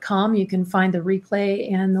mindfulsocialmarketing.com, you can find the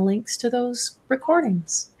replay and the links to those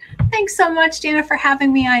recordings. Thanks so much, Jana, for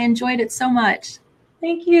having me. I enjoyed it so much.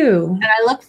 Thank you. And I look